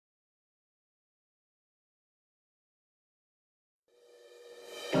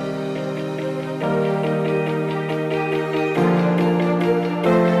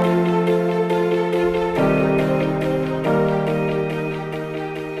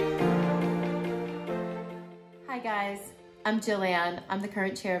guys, I'm Jillian. I'm the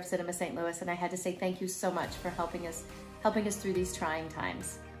current chair of Cinema St. Louis, and I had to say thank you so much for helping us through these trying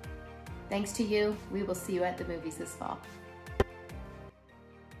times. Thanks to you, we will see you at the movies this fall.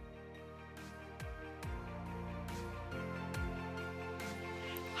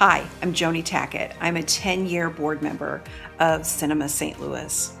 Hi, I'm Joni Tackett. I'm a 10-year board member of Cinema St.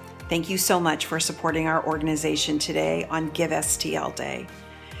 Louis. Thank you so much for supporting our organization today on Give StL Day.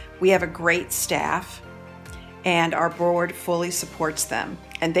 We have a great staff, and our board fully supports them.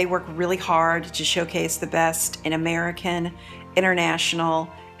 And they work really hard to showcase the best in American, international,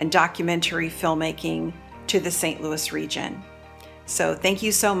 and documentary filmmaking to the St. Louis region. So thank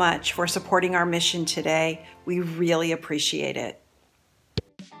you so much for supporting our mission today. We really appreciate it.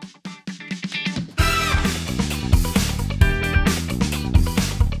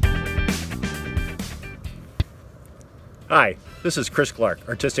 Hi, this is Chris Clark,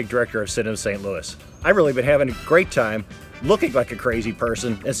 Artistic Director of Cinema St. Louis. I've really been having a great time looking like a crazy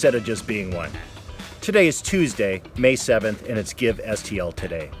person instead of just being one. Today is Tuesday, May 7th, and it's Give StL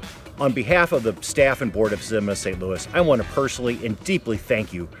Today. On behalf of the staff and board of Cinema St. Louis, I want to personally and deeply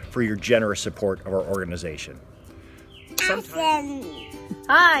thank you for your generous support of our organization.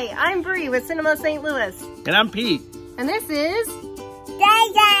 Hi, I'm Bree with Cinema St. Louis. And I'm Pete. And this is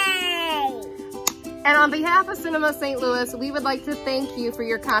Day! And on behalf of Cinema St. Louis, we would like to thank you for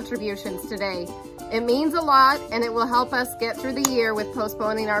your contributions today. It means a lot, and it will help us get through the year with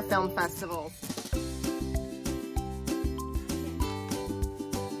postponing our film festivals.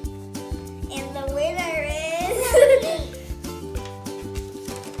 And the winner is...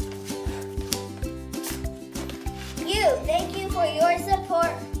 you. Thank you for your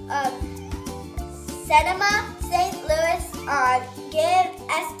support of Cinema St. Louis on Give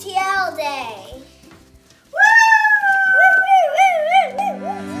StL Day.